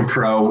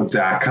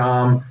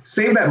precisionpro.com.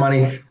 Save that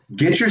money.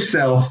 Get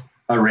yourself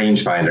a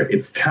rangefinder.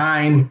 It's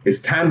time. It's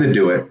time to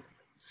do it.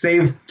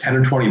 Save 10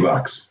 or 20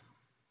 bucks.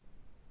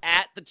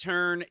 At the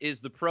turn is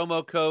the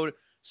promo code.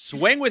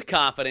 Swing with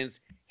confidence.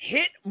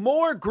 Hit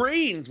more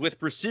greens with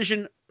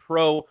Precision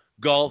Pro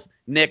Golf.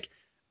 Nick,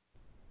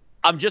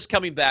 I'm just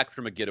coming back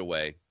from a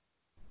getaway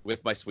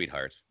with my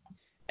sweetheart.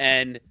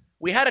 And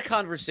we had a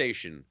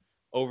conversation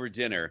over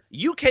dinner.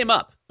 You came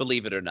up,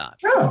 believe it or not.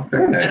 Oh,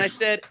 very nice. And I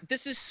said,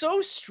 this is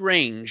so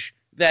strange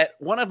that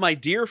one of my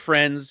dear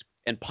friends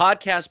and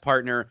podcast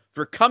partner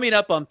for coming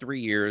up on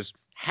 3 years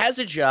has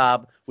a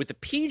job with the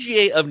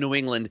PGA of New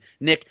England.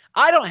 Nick,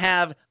 I don't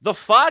have the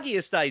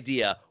foggiest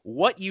idea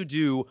what you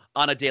do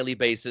on a daily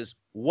basis,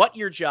 what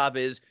your job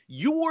is.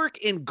 You work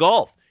in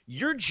golf.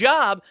 Your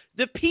job,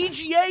 the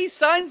PGA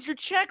signs your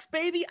checks,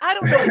 baby. I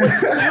don't know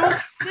what you do.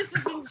 This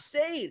is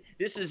insane.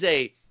 This is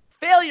a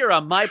failure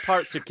on my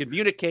part to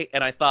communicate,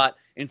 and I thought,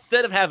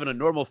 instead of having a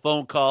normal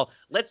phone call,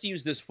 let's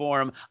use this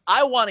forum.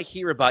 I want to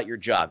hear about your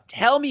job.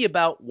 Tell me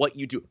about what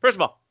you do. First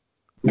of all,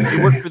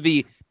 you work for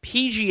the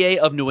PGA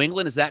of New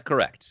England. Is that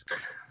correct?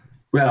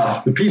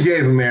 Well, the PGA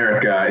of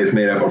America is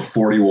made up of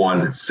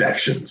 41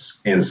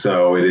 sections, and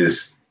so it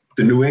is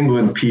the New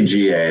England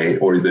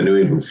PGA, or the New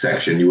England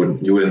section. You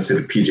wouldn't say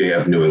the PGA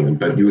of New England,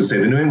 but you would say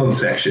the New England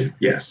section.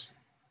 Yes.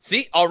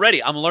 See,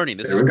 already I'm learning.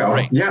 This there is we go.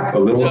 Great. Yeah, a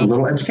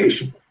little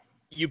education.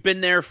 You've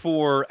been there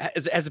for,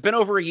 has it been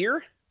over a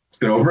year? It's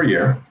been over a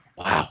year.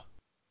 Wow.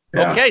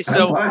 Yeah, okay,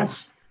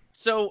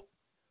 so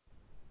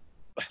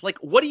like,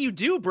 what do you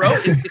do, bro?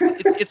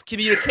 It's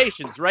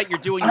communications, right? You're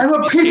doing. I'm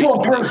a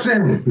people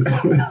person.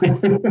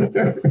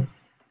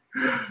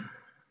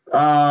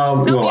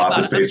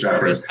 Office Space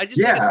reference. I just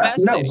think it's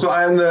fascinating. So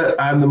I'm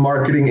the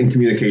marketing and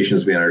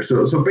communications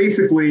manager. So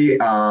basically,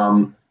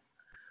 so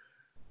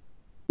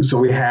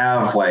we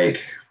have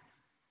like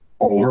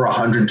over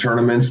 100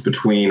 tournaments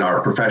between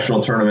our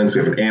professional tournaments.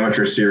 We have an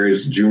amateur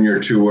series, junior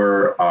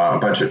tour, a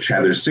bunch of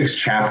there's 6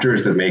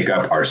 chapters that make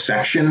up our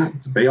section.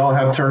 They all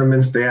have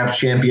tournaments. They have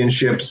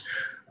championships.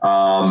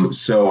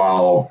 So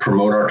I'll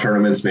promote our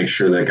tournaments, make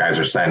sure that guys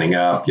are signing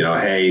up. You know,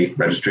 hey,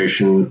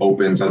 registration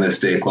opens on this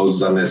day,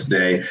 closes on this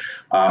day.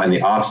 In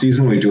the off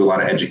season, we do a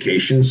lot of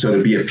education. So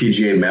to be a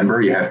PGA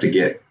member, you have to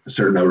get a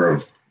certain number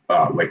of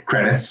like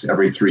credits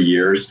every 3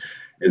 years.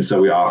 And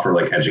so we offer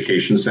like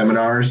education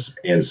seminars.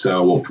 And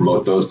so we'll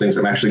promote those things.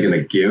 I'm actually going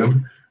to give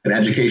an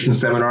education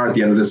seminar at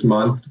the end of this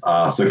month.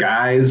 So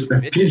guys,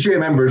 PGA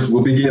members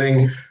will be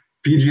getting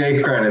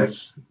PGA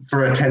credits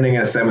for attending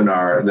a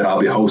seminar that I'll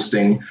be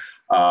hosting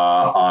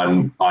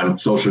on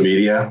social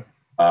media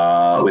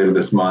later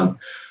this month.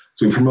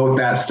 So we promote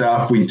that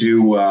stuff. We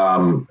do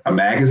a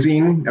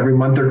magazine every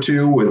month or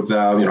two with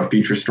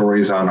feature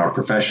stories on our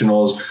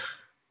professionals.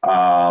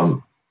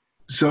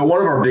 So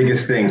one of our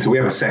biggest things, so we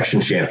have a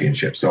section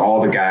championship. So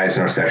all the guys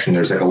in our section,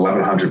 there's like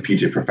 1,100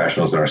 PGA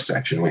professionals in our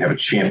section. We have a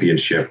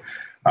championship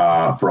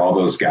for all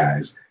those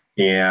guys.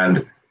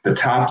 And the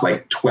top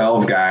like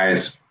 12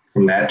 guys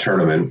from that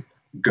tournament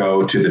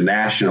go to the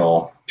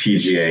national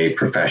PGA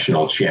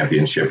professional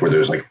championship, where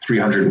there's like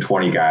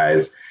 320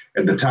 guys.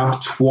 And the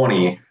top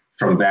 20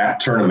 from that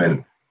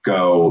tournament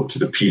go to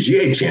the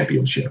PGA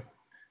championship.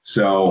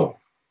 So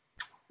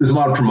there's a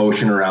lot of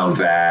promotion around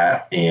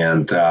that,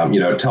 and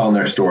telling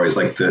their stories.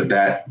 Like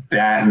that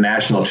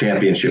national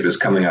championship is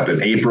coming up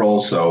in April,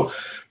 so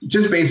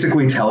just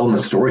basically telling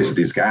the stories of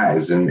these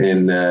guys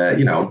and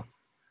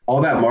all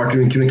that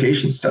marketing and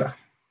communication stuff.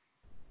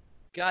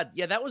 God,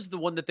 yeah, that was the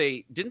one that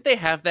they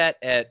have that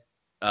at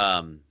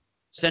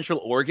Central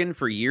Oregon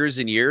for years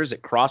and years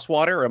at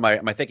Crosswater, or am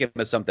I thinking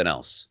of something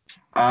else?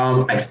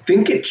 I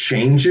think it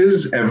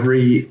changes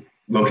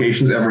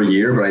locations every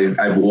year, but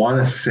I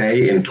want to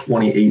say in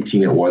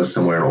 2018 it was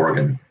somewhere in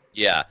Oregon.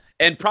 Yeah,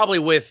 and probably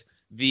with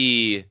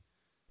the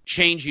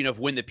changing of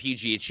when the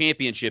PGA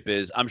Championship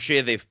is, I'm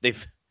sure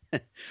they've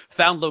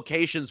found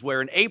locations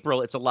where in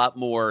April it's a lot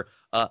more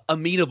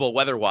amenable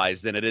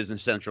weather-wise than it is in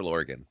Central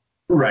Oregon.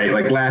 Right.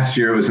 Like last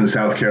year it was in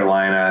South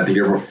Carolina. The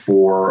year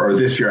before, or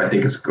this year, I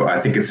think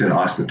it's in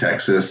Austin,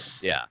 Texas.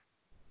 Yeah.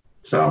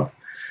 So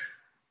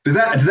does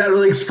that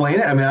really explain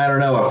it? I mean, I don't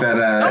know if that.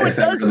 No, if it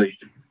that does. really...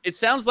 It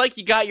sounds like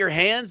you got your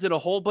hands in a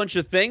whole bunch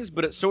of things,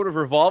 but it sort of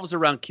revolves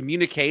around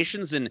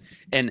communications and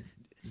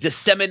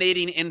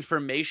disseminating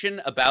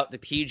information about the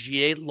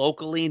PGA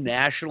locally,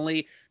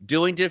 nationally,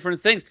 doing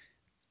different things.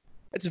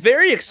 It's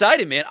very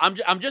exciting, man.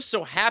 I'm just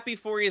so happy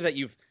for you that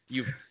you've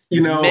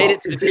made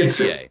it to the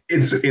PGA.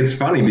 It's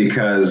funny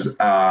because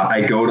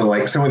I go to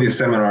like some of these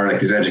seminars,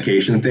 like these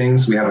education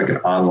things. We have like an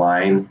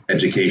online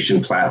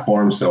education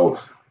platform, so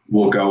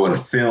we'll go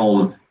and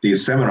film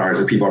these seminars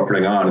that people are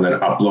putting on, and then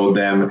upload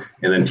them,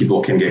 and then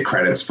people can get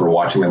credits for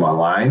watching them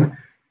online.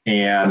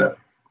 And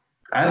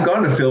I've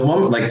gone to film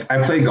them. Like I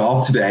play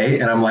golf today,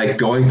 and I'm like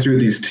going through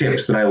these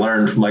tips that I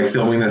learned from like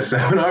filming this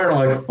seminar. And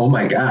I'm like, oh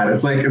my God,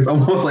 it's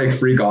almost like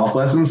free golf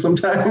lessons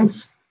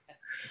sometimes,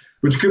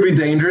 which could be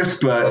dangerous,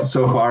 but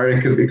so far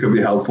it could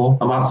be helpful.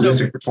 I'm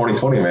optimistic for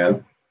 2020,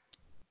 man.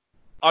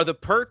 Are the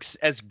perks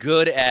as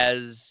good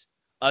as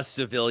us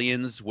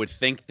civilians would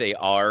think they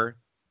are?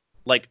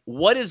 Like,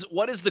 what is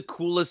the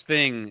coolest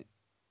thing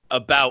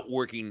about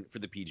working for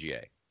the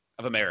PGA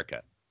of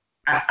America?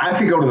 I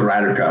could go to the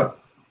Ryder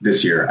Cup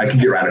this year. I could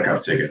get Ryder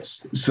Cup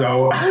tickets.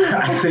 So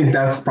I think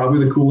that's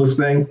probably the coolest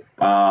thing.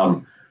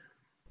 I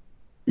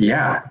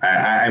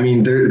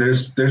mean,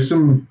 there's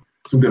some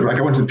good, like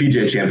I went to the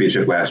PGA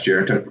Championship last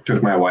year,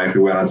 took my wife,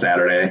 we went on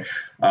Saturday.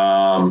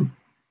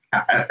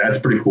 That's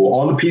pretty cool.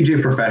 All the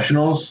PGA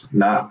professionals,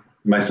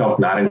 myself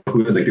not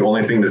included, like the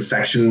only thing the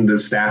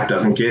staff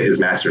doesn't get is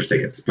Masters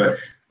tickets, but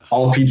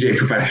all PGA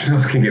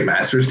professionals can get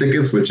Masters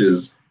tickets, which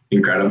is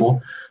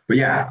incredible. But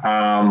yeah,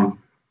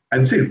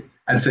 I'd say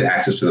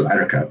access to the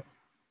Ryder Cup.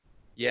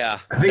 Yeah.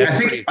 I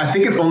think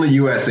it's only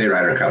USA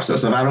Ryder Cup. So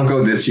if I don't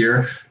go this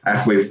year, I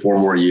have to wait 4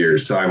 more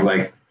years. So I'm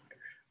like,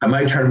 I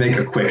might try to make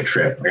a quick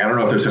trip. Like, I don't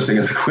know if there's such thing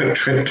as a quick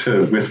trip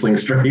to Whistling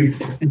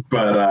Straits,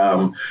 but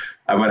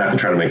I might have to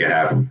try to make it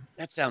happen.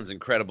 That sounds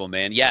incredible,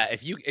 man. Yeah,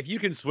 if you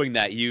can swing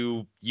that,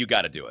 you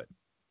got to do it.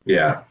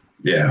 Yeah,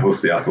 we'll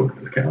see. I'll look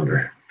at the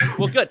calendar.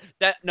 Well, good.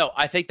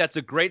 I think that's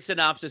a great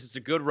synopsis. It's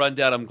a good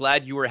rundown. I'm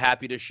glad you were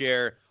happy to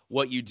share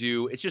what you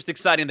do. It's just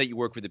exciting that you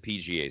work for the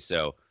PGA.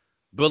 So,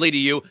 bully to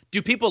you.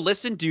 Do people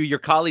listen? Do your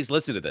colleagues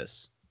listen to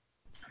this?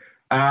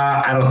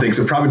 I don't think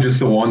so. Probably just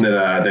the one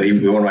that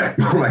one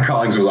of my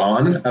colleagues was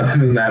on. Other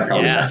than that,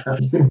 probably not.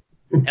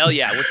 Hell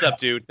yeah. What's up,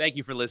 dude? Thank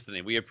you for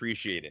listening. We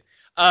appreciate it.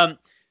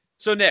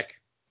 So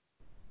Nick,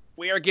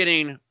 we are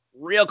getting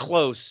real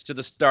close to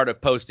the start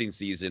of posting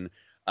season.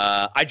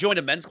 I joined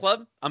a men's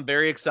club. I'm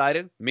very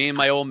excited. Me and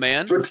my old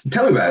man. So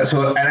tell me about it.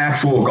 So an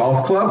actual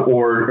golf club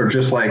or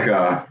just like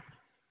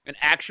an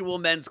actual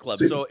men's club.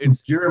 So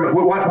it's why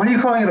are you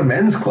calling it a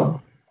men's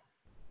club?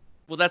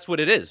 Well, that's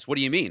what it is. What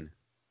do you mean?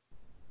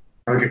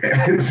 Okay,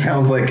 it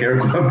sounds like Air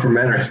Club for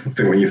Men or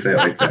something when you say it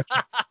like that.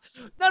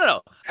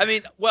 No. I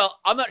mean, well,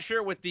 I'm not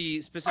sure what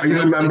the specific. Are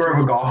you a member of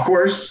a golf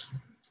course?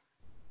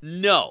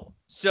 No.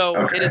 So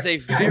okay.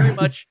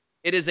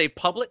 It is a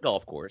public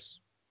golf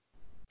course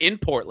in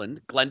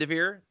Portland,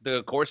 Glendoveer,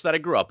 the course that I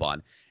grew up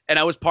on. And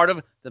I was part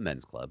of the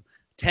men's club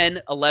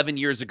 10, 11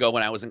 years ago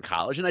when I was in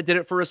college. And I did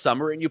it for a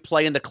summer. And you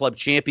play in the club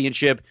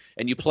championship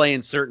and you play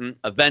in certain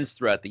events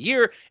throughout the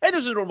year. And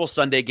there's a normal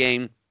Sunday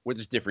game where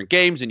there's different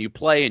games and you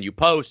play and you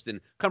post and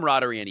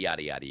camaraderie and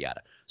yada, yada,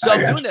 yada. So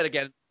I'm doing that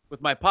again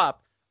with my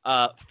pop.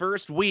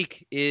 First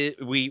week,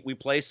 we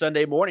play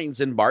Sunday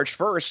mornings in March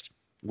 1st,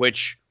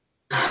 which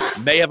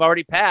may have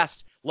already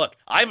passed. Look,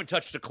 I haven't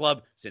touched a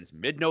club since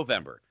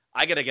mid-November.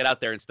 I got to get out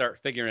there and start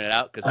figuring it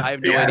out because I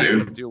have no idea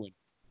what I'm doing.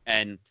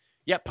 And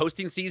yeah,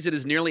 posting season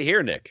is nearly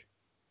here, Nick.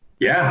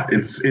 Yeah,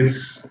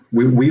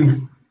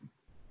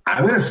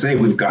 I'm going to say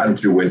we've gotten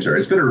through winter.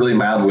 It's been a really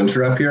mild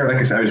winter up here. Like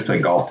I said, I just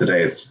played golf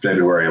today. It's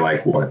February,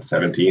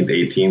 17th,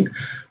 18th.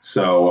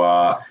 So,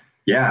 I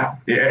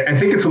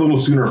think it's a little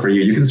sooner for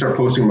you. You can start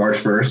posting March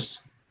 1st.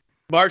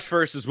 March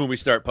 1st is when we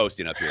start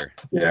posting up here.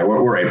 Yeah,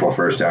 we're April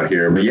 1st out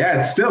here. But yeah,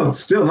 it's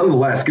still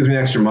nonetheless gives me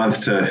an extra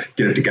month to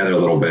get it together a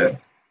little bit.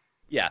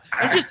 Yeah.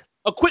 And just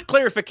a quick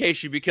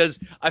clarification, because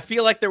I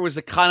feel like there was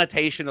a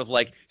connotation of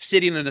like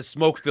sitting in a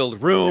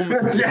smoke-filled room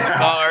with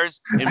cigars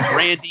and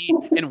brandy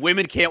and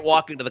women can't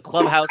walk into the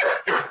clubhouse.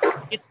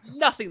 It's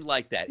nothing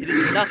like that. It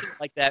is nothing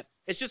like that.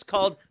 It's just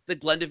called the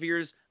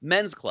Glendoveer's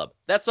Men's Club.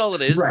 That's all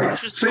it is. Right.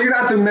 So you're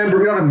not a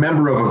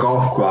member of a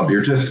golf club.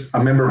 You're just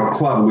a member of a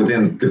club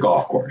within the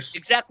golf course.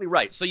 Exactly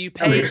right. So you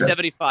pay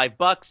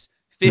 $75,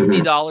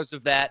 $50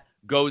 of that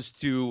goes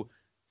to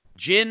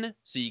gin,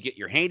 so you get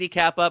your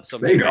handicap up. So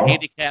you get a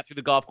handicap through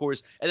the golf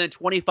course, and then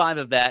 25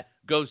 of that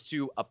goes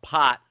to a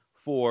pot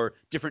for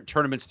different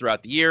tournaments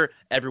throughout the year.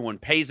 Everyone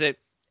pays it,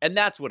 and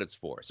that's what it's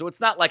for. So it's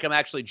not like I'm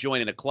actually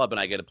joining a club and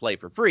I get to play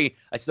for free.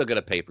 I still got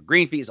to pay for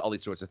green fees, all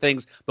these sorts of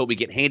things, but we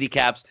get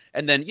handicaps,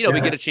 and then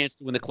we get a chance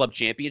to win the club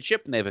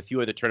championship, and they have a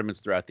few other tournaments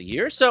throughout the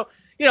year. So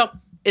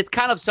it's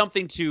kind of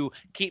something to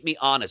keep me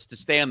honest, to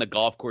stay on the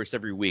golf course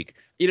every week.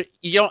 You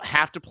don't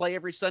have to play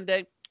every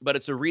Sunday, but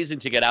it's a reason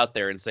to get out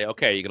there and say,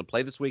 okay, are you going to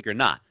play this week or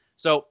not?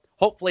 So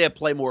hopefully I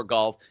play more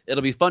golf.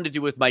 It'll be fun to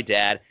do with my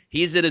dad.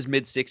 He's in his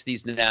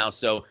mid-60s now,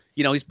 so,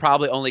 he's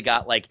probably only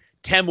got like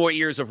 10 more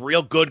years of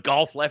real good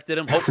golf left in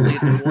him. Hopefully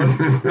it's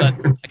more, but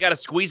I got to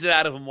squeeze it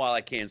out of him while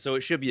I can, so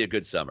it should be a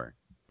good summer.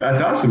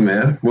 That's awesome,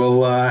 man.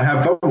 We'll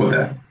have fun with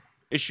that.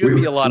 It should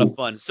be a lot of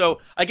fun.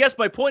 So I guess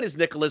my point is,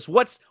 Nicholas,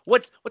 what's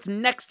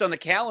next on the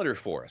calendar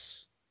for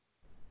us?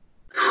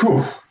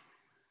 Whew.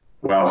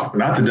 Well,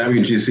 not the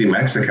WGC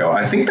Mexico.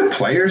 I think the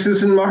Players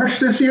is in March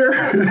this year.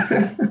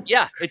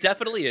 Yeah, it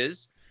definitely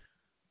is.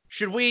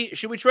 Should we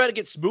try to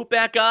get Smoot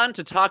back on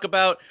to talk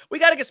about? We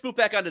got to get Smoot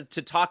back on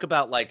to talk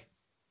about like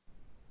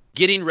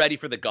getting ready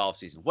for the golf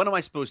season. What am I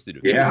supposed to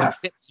do? Give me some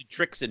tips and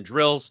tricks and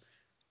drills,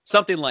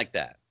 something like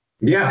that.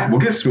 Yeah, we'll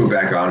get Smoot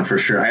back on for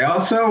sure. I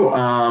also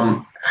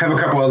have a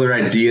couple other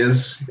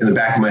ideas in the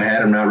back of my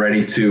head. I'm not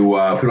ready to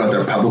put out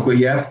there publicly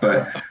yet,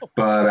 but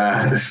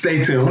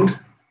stay tuned.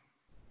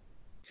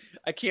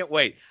 I can't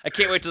wait. I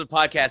can't wait till the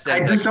podcast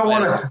ends. I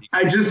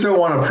just don't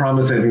want to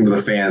promise anything to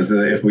the fans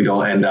if we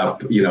don't end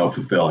up,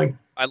 fulfilling.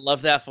 I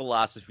love that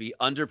philosophy.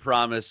 Under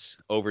promise,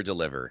 over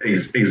deliver.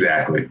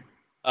 Exactly.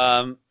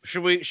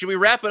 Should we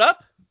wrap it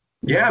up?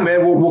 Yeah,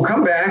 man. We'll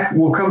come back.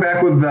 We'll come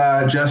back with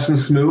Justin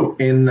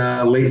Smoot in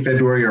late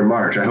February or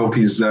March. I hope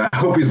he's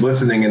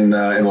listening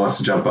and wants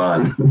to jump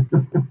on.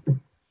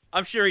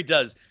 I'm sure he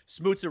does.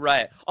 Smoot's a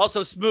riot.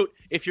 Also, Smoot,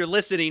 if you're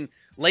listening,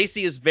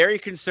 Lacey is very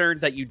concerned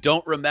that you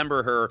don't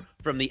remember her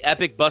from the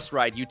epic bus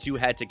ride you two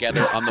had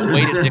together on the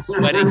way to Nick's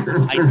wedding.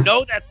 I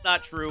know that's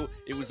not true.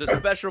 It was a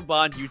special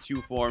bond you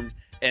two formed.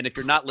 And if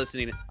you're not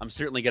listening, I'm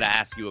certainly going to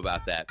ask you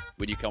about that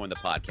when you come on the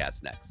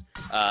podcast next.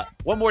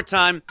 One more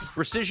time,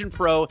 Precision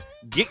Pro,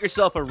 get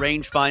yourself a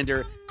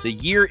rangefinder. The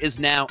year is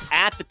now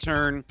at the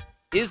turn.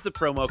 Is the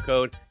promo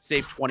code.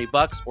 Save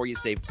 $20 or you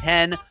save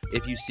 10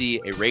 if you see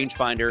a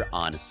rangefinder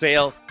on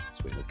sale.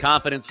 Swing with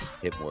confidence,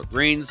 hit more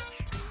greens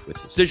with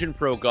Precision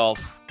Pro Golf.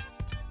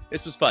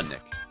 This was fun,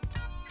 Nick.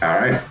 All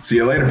right. See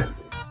you later.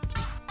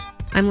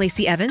 I'm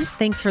Lacey Evans.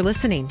 Thanks for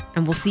listening,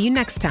 and we'll see you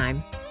next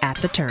time at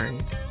The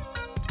Turn.